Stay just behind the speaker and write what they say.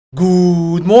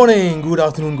Good morning, good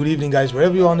afternoon, good evening guys,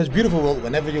 wherever you are on this beautiful world,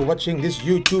 whenever you're watching this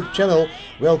YouTube channel.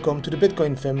 Welcome to the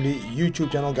Bitcoin family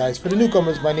YouTube channel guys. For the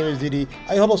newcomers, my name is Didi.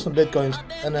 I hodl some Bitcoins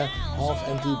and a half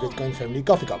empty Bitcoin family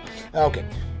coffee cup. Okay.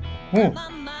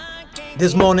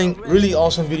 This morning, really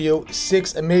awesome video,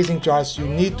 6 amazing charts. You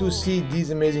need to see these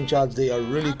amazing charts, they are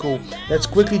really cool. Let's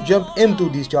quickly jump into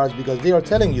these charts because they are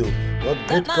telling you what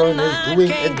Bitcoin is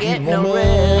doing at the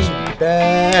moment.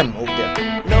 Bam! Over there.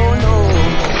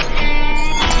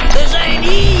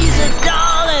 Easy,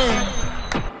 darling,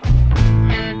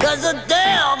 'cause the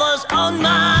devil's on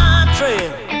my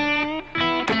trail.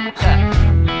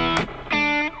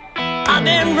 I've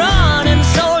been running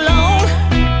so long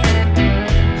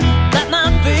that my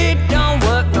feet don't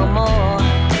work no more.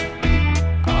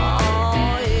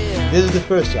 Oh, yeah. This is the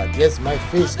first chart. Yes, my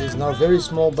face is now very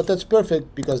small, but that's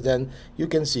perfect because then you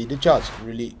can see the charts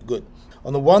really good.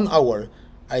 On the 1 hour,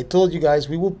 I told you guys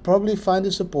we will probably find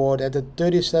the support at the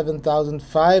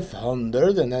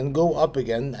 37,500 and then go up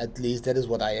again. At least that is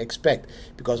what I expect,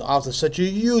 because after such a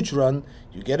huge run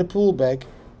you get a pullback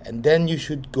and then you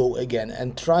should go again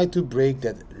and try to break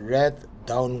that red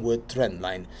downward trend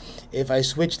line. If I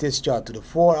switch this chart to the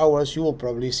 4 hours, you will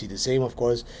probably see the same, of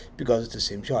course, because it's the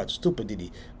same chart. Stupid Didi.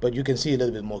 But you can see a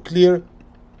little bit more clear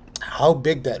how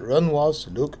big that run was.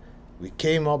 Look, we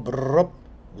came up,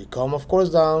 we come of course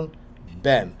down.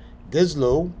 Bam, this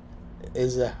low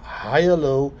is a higher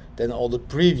low than all the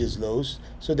previous lows,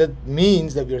 so that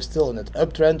means that we are still in that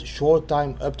uptrend, short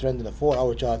time uptrend in the 4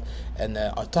 hour chart, and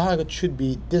our target should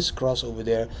be this cross over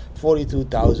there,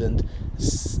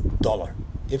 $42,000.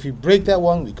 If we break that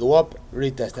one, we go up,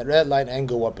 retest that red line and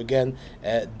go up again.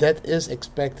 That is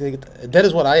expected. That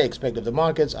is what I expect of the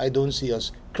markets. I don't see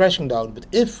us crashing down, but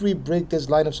if we break this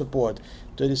line of support,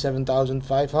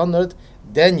 37,500,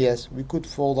 then yes, we could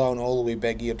fall down all the way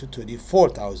back here to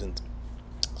 34,000.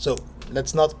 So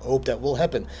let's not hope that will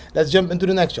happen. Let's jump into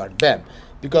the next chart. BAM,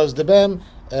 because the BAM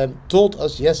told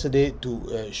us yesterday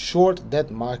to short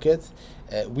that market.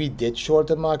 We did short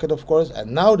the market, of course,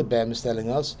 and now the BAM is telling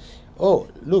us, oh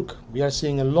look, we are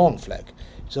seeing a long flag.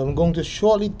 So I'm going to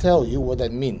shortly tell you what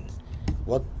that means.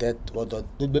 What that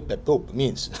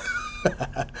means.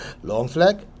 Long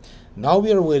flag. Now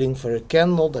we are waiting for a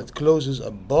candle that closes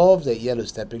above the yellow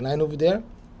stepping line over there.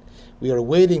 We are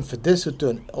waiting for this to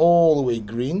turn all the way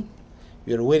green.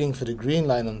 We are waiting for the green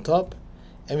line on top,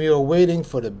 and we are waiting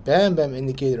for the BAM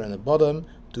indicator on the bottom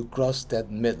to cross that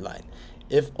midline.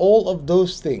 If all of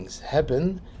those things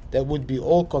happen, that would be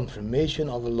all confirmation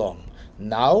of a long.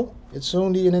 Now it's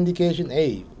only an indication,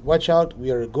 hey, watch out, we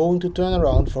are going to turn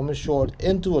around from a short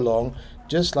into a long,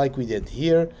 just like we did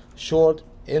here, short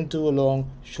into a long,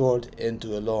 short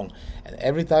into a long, and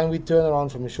every time we turn around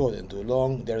from a short into a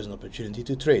long, there is an opportunity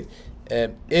to trade.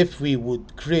 If we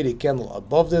would create a candle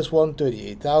above this one,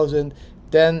 38,000,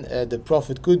 then the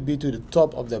profit could be to the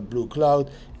top of that blue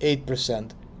cloud,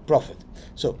 8% profit.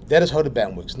 So that is how the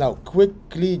BAM works. Now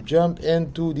quickly jump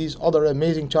into these other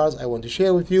amazing charts I want to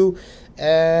share with you,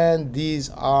 and these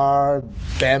are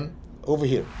BAM over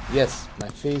here. Yes, my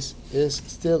face is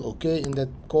still okay in that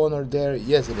corner there.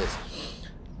 Yes, it is.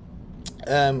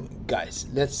 Guys,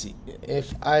 let's see.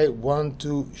 If I want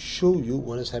to show you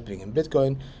what is happening in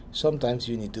Bitcoin, sometimes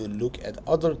you need to look at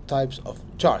other types of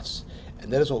charts,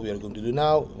 and that is what we are going to do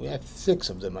now. We have 6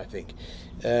 of them, I think.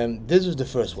 This is the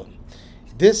first one.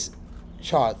 This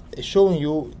chart is showing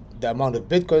you the amount of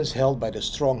Bitcoins held by the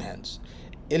strong hands.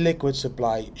 Illiquid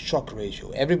supply shock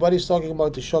ratio. Everybody's talking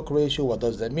about the shock ratio. What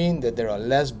does that mean? That there are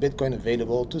less Bitcoin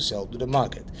available to sell to the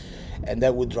market, and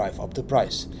that would drive up the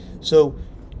price. So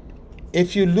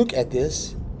if you look at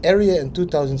this area in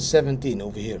 2017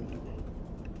 over here,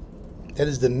 that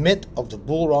is the mid of the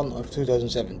bull run of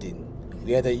 2017.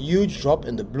 We had a huge drop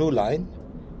in the blue line,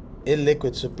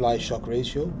 illiquid supply shock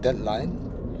ratio, that line.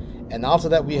 And after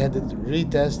that we had it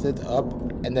retested up,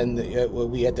 and then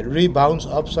we had the rebounds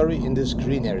up, in this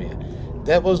green area.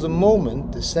 That was the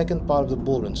moment the second part of the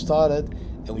bull run started,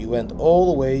 and we went all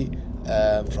the way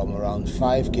from around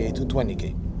 5k to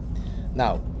 20k.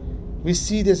 Now we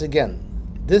see this again.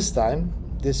 This time,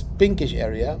 this pinkish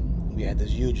area, we had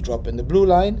this huge drop in the blue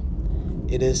line.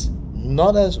 It is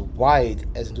not as wide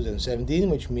as in 2017,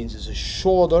 which means it's a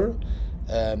shorter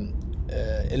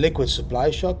illiquid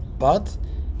supply shock, but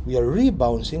we are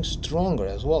rebounding stronger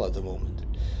as well at the moment.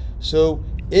 So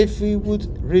if we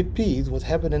would repeat what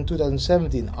happened in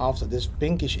 2017 after this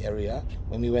pinkish area,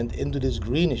 when we went into this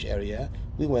greenish area,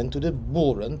 we went to the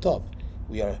bull run top.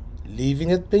 We are leaving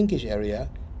that pinkish area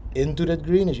into that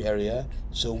greenish area,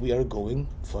 so we are going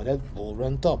for that bull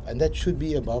run top, and that should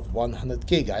be above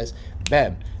 100k, guys.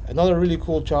 Bam, another really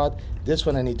cool chart. This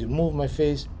one I need to move my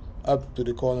face up to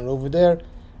the corner over there.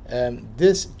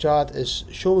 This chart is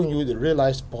showing you the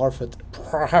realized profit,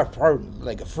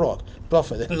 like a frog,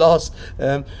 profit and loss.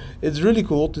 It's really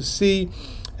cool to see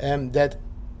that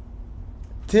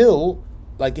till,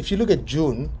 like if you look at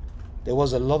June, there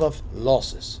was a lot of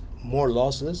losses, more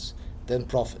losses than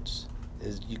profits.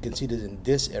 You can see this in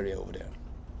this area over there.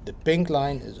 The pink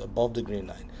line is above the green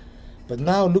line. But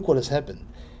now look what has happened.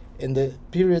 In the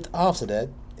period after that,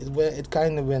 it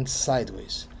kind of went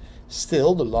sideways.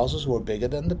 Still, the losses were bigger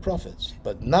than the profits.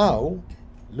 But now,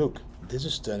 look, this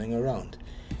is turning around.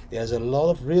 There's a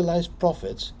lot of realized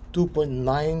profits,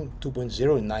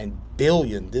 2.09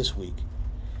 billion this week,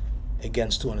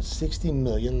 against 260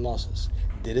 million losses.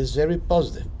 That is very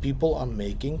positive. People are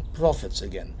making profits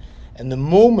again. And the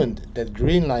moment that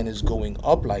green line is going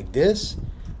up like this,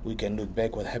 we can look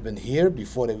back what happened here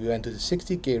before that we went to the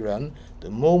 60k run. The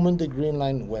moment the green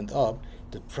line went up,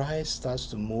 the price starts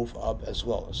to move up as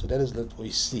well. So that is what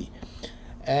we see.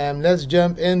 And let's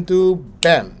jump into,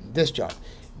 bam, this chart.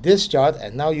 This chart,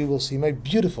 and now you will see my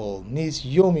beautiful niece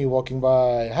Yomi walking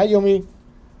by. Hi Yomi,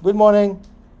 good morning.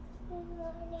 Good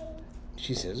morning.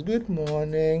 She says good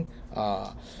morning.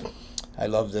 I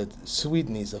love that sweet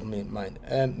niece of mine.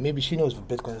 Maybe she knows if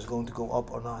Bitcoin is going to go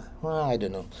up or not. Well, I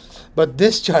don't know. But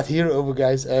this chart here over,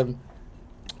 guys, over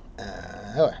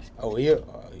here,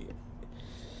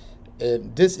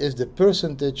 this is the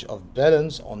percentage of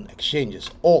balance on exchanges,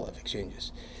 all of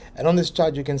exchanges. And on this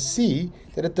chart you can see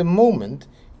that at the moment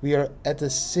we are at the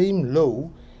same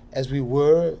low as we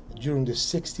were during the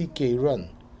 60k run.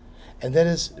 And that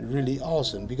is really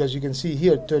awesome, because you can see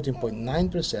here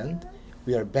 13.9%,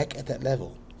 we are back at that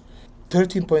level.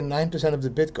 13.9% of the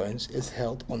Bitcoins is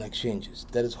held on exchanges.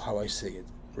 That is how I say it,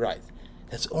 right?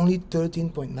 That's only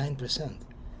 13.9%.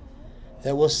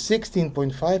 That was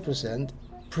 16.5%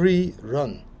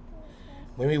 pre-run.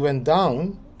 When we went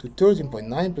down to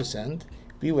 13.9%,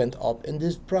 we went up in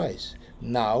this price.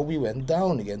 Now we went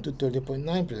down again to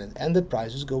 13.9%, and the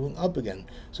price is going up again.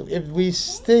 So if we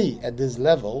stay at this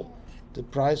level, the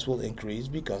price will increase,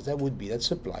 because that would be that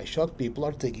supply shock. People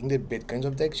are taking the Bitcoins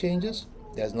of the exchanges.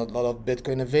 There's not a lot of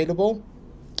Bitcoin available,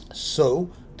 so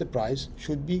the price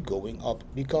should be going up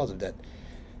because of that.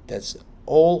 That's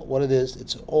all what it is.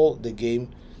 It's all the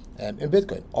game in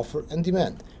Bitcoin, offer and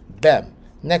demand. Bam.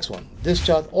 Next one. This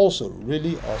chart also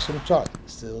really awesome chart.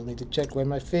 Still need to check where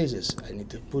my face is. I need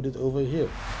to put it over here.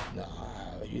 Now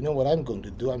you know what I'm going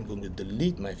to do. I'm going to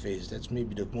delete my face. That's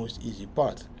maybe the most easy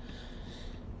part.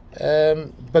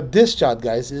 But this chart,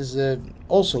 guys, is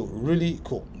also really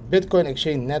cool. Bitcoin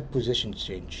exchange net position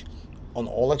change on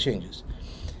all exchanges.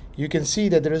 You can see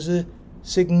that there is a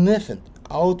significant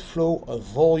outflow of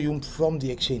volume from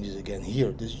the exchanges again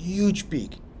here. This huge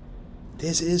peak.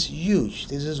 This is huge.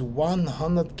 This is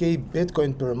 100k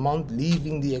Bitcoin per month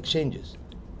leaving the exchanges.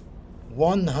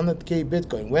 100k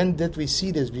Bitcoin. When did we see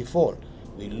this before?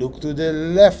 We look to the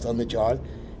left on the chart,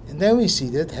 and then we see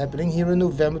that happening here in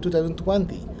November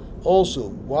 2020.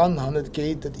 Also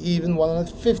 100k, that even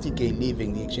 150k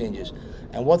leaving the exchanges.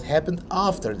 And what happened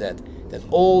after that? That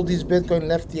all these Bitcoin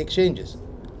left the exchanges.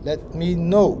 Let me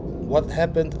know what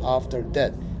happened after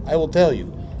that. I will tell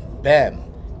you. Bam!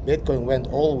 Bitcoin went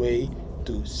all the way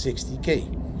to 60k.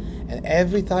 And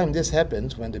every time this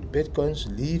happens, when the Bitcoins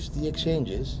leaves the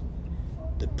exchanges,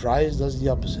 the price does the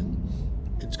opposite.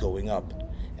 It's going up.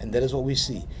 And that is what we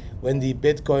see. When the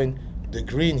Bitcoin, the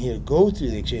green here, go to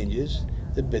the exchanges,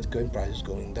 the Bitcoin price is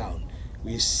going down.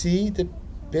 We see the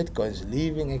Bitcoins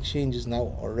leaving exchanges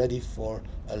now already for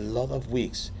a lot of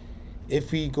weeks.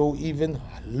 If we go even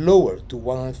lower to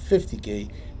 150k,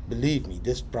 believe me,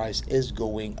 this price is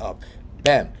going up.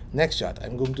 Bam! Next chart.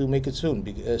 I'm going to make it soon.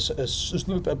 Speed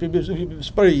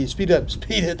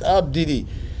it up, Didi,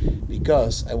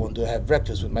 because I want to have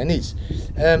breakfast with my niece.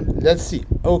 Let's see.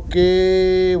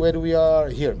 Okay, where do we are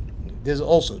here? There's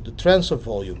also the transfer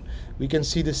volume. We can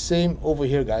see the same over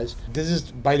here, guys. This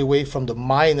is, by the way, from the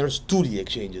miners to the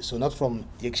exchanges. So not from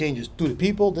the exchanges to the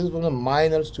people. This is from the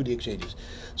miners to the exchanges.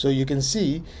 So you can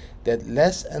see that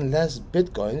less and less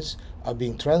Bitcoins are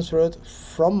being transferred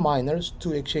from miners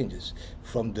to exchanges.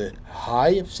 From the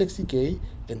high of 60k,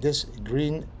 and this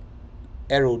green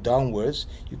arrow downwards,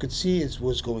 you could see it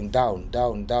was going down,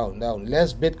 down, down, down.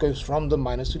 Less Bitcoins from the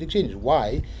miners to the exchanges.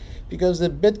 Why? Because the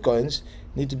Bitcoins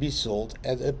need to be sold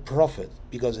at a profit,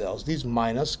 because else these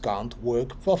miners can't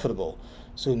work profitable.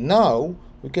 So now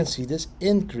we can see this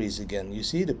increase again. You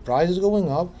see the price is going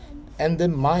up, and the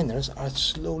miners are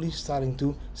slowly starting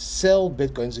to sell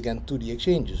Bitcoins again to the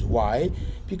exchanges. Why?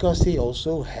 Because they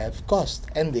also have cost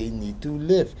and they need to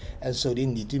live, and so they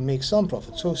need to make some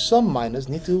profit. So some miners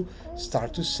need to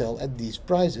start to sell at these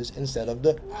prices instead of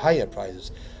the higher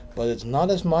prices. But it's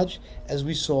not as much as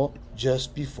we saw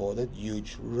just before that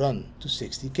huge run to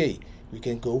 60k. We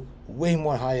can go way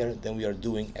more higher than we are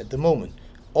doing at the moment.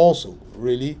 Also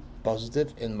really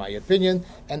positive in my opinion.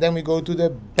 And then we go to the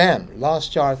BAM,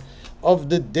 last chart of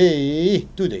the day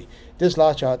today. This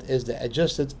last chart is the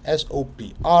adjusted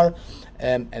SOPR,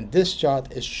 and this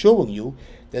chart is showing you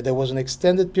that there was an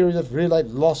extended period of realized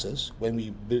losses when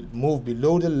we move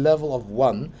below the level of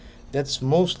 1. That's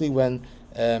mostly when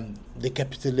the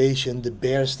capitulation, the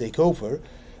bears take over.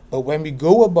 But when we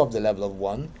go above the level of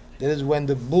 1, that is when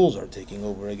the bulls are taking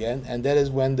over again, and that is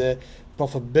when the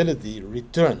profitability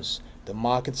returns. The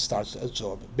market starts to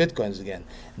absorb Bitcoins again.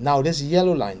 Now this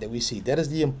yellow line that we see, that is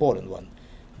the important one.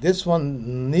 This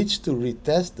one needs to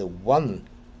retest the 1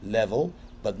 level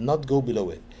but not go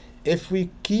below it. If we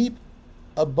keep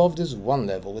above this 1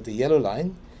 level with the yellow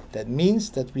line, that means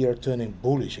that we are turning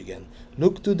bullish again.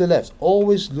 Look to the left,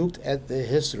 always look at the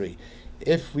history.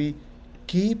 If we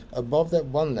keep above that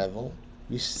 1 level,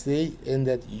 we stay in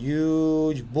that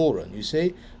huge bull run. You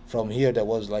see, from here that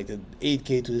was like the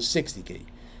 8k to the 60k.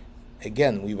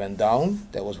 Again, we went down,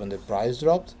 that was when the price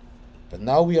dropped, but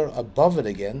now we are above it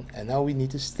again, and now we need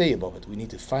to stay above it. We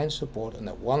need to find support on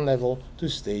that 1 level to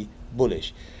stay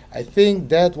bullish. I think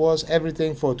that was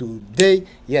everything for today.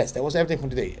 Yes, that was everything for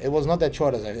today. It was not that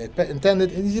short as I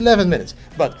intended. It's 11 minutes,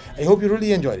 but I hope you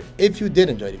really enjoyed it. If you did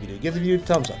enjoy the video, give the video a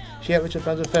thumbs up, share it with your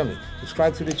friends and family,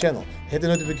 subscribe to the channel, hit the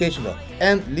notification bell,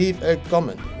 and leave a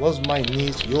comment. It was my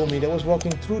niece Yomi that was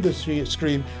walking through the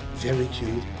screen. Very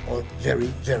cute, or very,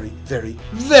 very, very,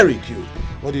 very cute.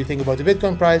 What do you think about the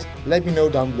Bitcoin price? Let me know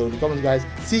down below in the comments, guys.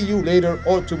 See you later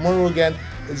or tomorrow again.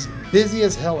 It's busy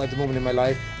as hell at the moment in my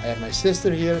life. I have my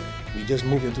sister here. We just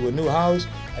moved into a new house.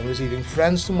 I'm receiving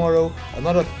friends tomorrow.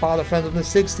 Another part of friends on the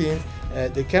 16th.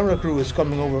 The camera crew is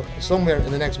coming over somewhere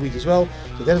in the next week as well.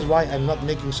 So that is why I'm not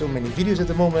making so many videos at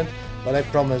the moment. But I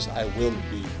promise I will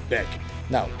be back.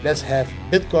 Now, let's have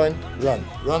Bitcoin run.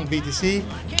 Run BTC.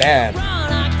 Bam.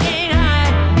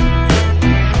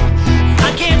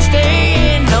 I can't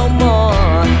stay in no more.